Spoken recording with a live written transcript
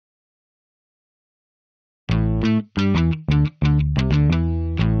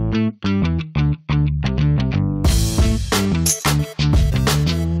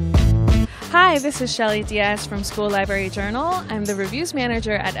this is Shelly Diaz from School Library Journal. I'm the reviews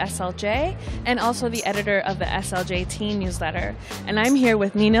manager at SLJ and also the editor of the SLJ Teen newsletter. And I'm here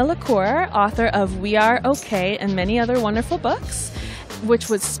with Nina LaCour, author of We Are Okay and many other wonderful books, which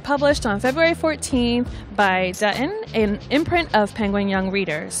was published on February 14th by Dutton, an imprint of Penguin Young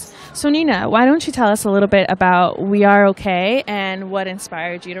Readers. So Nina, why don't you tell us a little bit about We Are Okay and what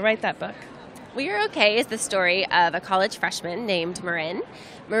inspired you to write that book? We Are Okay is the story of a college freshman named Marin.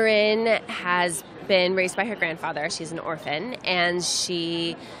 Marin has been raised by her grandfather. She's an orphan, and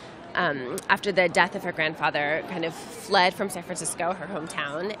she, after the death of her grandfather, kind of fled from San Francisco, her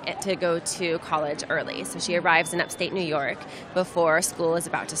hometown, to go to college early. So she arrives in upstate New York before school is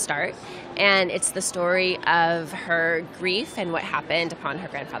about to start. And it's the story of her grief and what happened upon her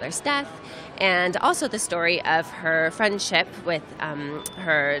grandfather's death, and also the story of her friendship with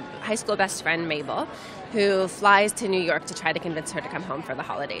her high school best friend, Mabel, who flies to New York to try to convince her to come home for the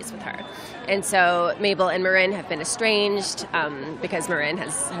holidays with her. And so Mabel and Marin have been estranged because Marin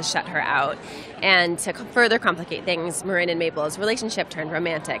has shut her out. And to further complicate things, Marin and Mabel's relationship turned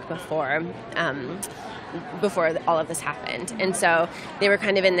romantic before all of this happened. And so they were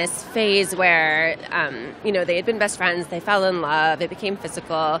kind of in this phase where, they had been best friends, they fell in love, it became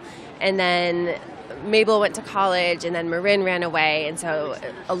physical, and then Mabel went to college, and then Marin ran away, and so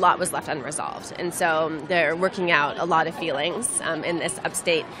a lot was left unresolved. And so they're working out a lot of feelings in this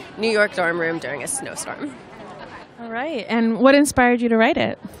upstate New York dorm room during a snowstorm. All right. And what inspired you to write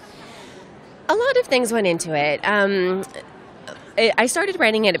it? A lot of things went into it. I started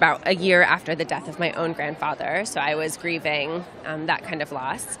writing it about a year after the death of my own grandfather, so I was grieving that kind of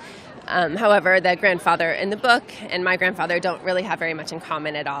loss. However, the grandfather in the book and my grandfather don't really have very much in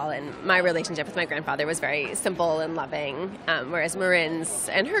common at all, and my relationship with my grandfather was very simple and loving, whereas Marin's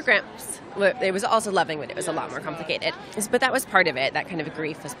and her gramps, it was also loving, but it was a lot more complicated. But that was part of it, that kind of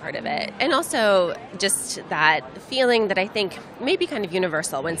grief was part of it. And also just that feeling that I think may be kind of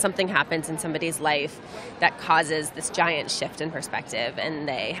universal when something happens in somebody's life that causes this giant shift in perspective, and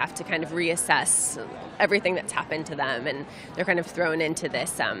they have to kind of reassess everything that's happened to them, and they're kind of thrown into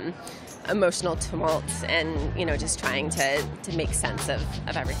this emotional tumult and, just trying to make sense of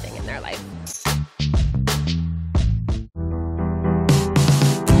everything in their life.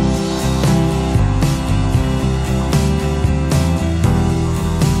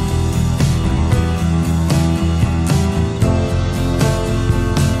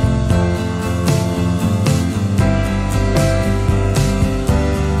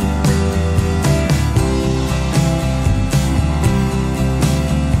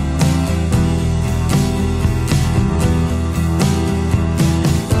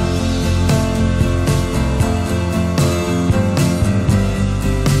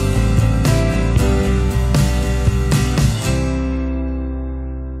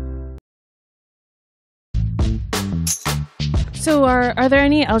 So are there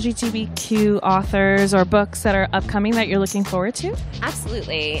any LGBTQ authors or books that are upcoming that you're looking forward to?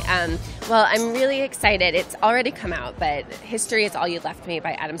 Absolutely. Well, I'm really excited. It's already come out, but History Is All You Left Me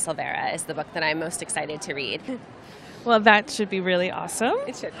by Adam Silvera is the book that I'm most excited to read. Well, that should be really awesome.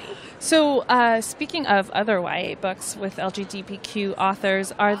 It should be. So speaking of other YA books with LGBTQ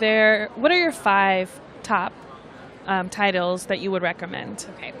authors, what are your 5 top titles that you would recommend?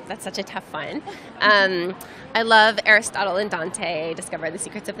 Okay, that's such a tough one. I love Aristotle and Dante, Discover the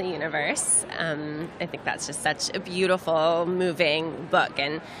Secrets of the Universe. I think that's just such a beautiful, moving book.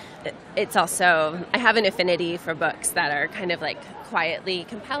 And it's also, I have an affinity for books that are kind of like quietly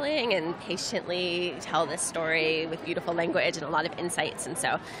compelling and patiently tell this story with beautiful language and a lot of insights. And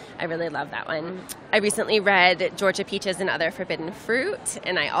so I really love that one. I recently read Georgia Peaches and Other Forbidden Fruit,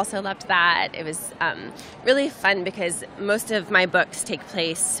 and I also loved that. It was really fun because most of my books take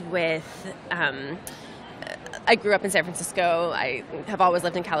place with I grew up in San Francisco. I have always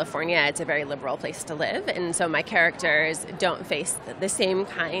lived in California. It's a very liberal place to live, and so my characters don't face the same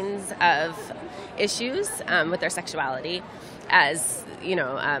kinds of issues with their sexuality as,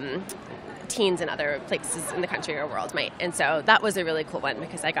 teens in other places in the country or world might. And so that was a really cool one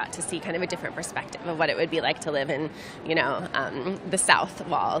because I got to see kind of a different perspective of what it would be like to live in, the South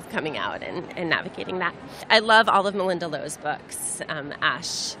while coming out and navigating that. I love all of Melinda Lowe's books.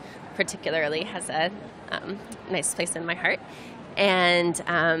 Ash particularly has a nice place in my heart. And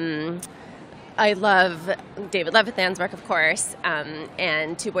I love David Levithan's work, of course,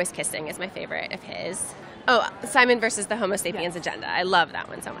 and Two Boys Kissing is my favorite of his. Oh, Simon versus the Homo Sapiens Agenda. I love that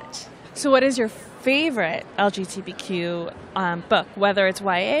one so much. So what is your favorite LGBTQ book, whether it's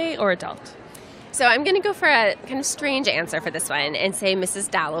YA or adult? So I'm going to go for a kind of strange answer for this one and say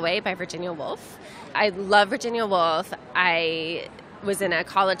Mrs. Dalloway by Virginia Woolf. I love Virginia Woolf. I was in a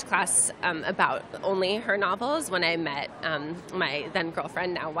college class about only her novels when I met my then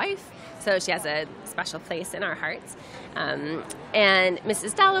girlfriend, now wife. So she has a special place in our hearts. And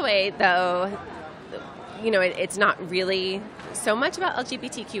Mrs. Dalloway, though, it's not really so much about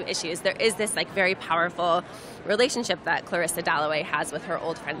LGBTQ issues. There is this very powerful relationship that Clarissa Dalloway has with her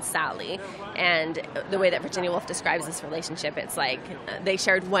old friend Sally. And the way that Virginia Woolf describes this relationship, it's like they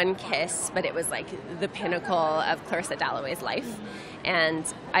shared one kiss, but it was like the pinnacle of Clarissa Dalloway's life.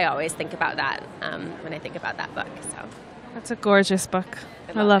 And I always think about that when I think about that book. So that's a gorgeous book.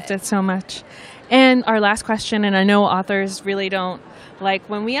 I loved it so much. And our last question, and I know authors really don't like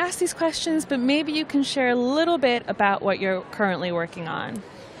when we ask these questions, but maybe you can share a little bit about what you're currently working on.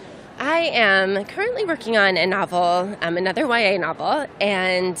 I am currently working on a novel, another YA novel,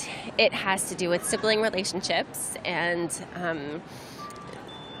 and it has to do with sibling relationships and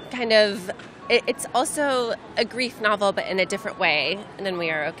it's also a grief novel, but in a different way than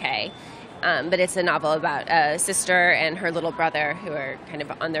We Are Okay. But it's a novel about a sister and her little brother who are kind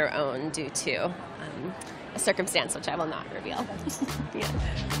of on their own due to a circumstance which I will not reveal. Yeah.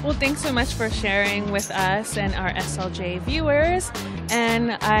 Well, thanks so much for sharing with us and our SLJ viewers.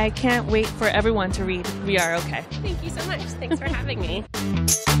 And I can't wait for everyone to read We Are Okay. Thank you so much. Thanks for having me.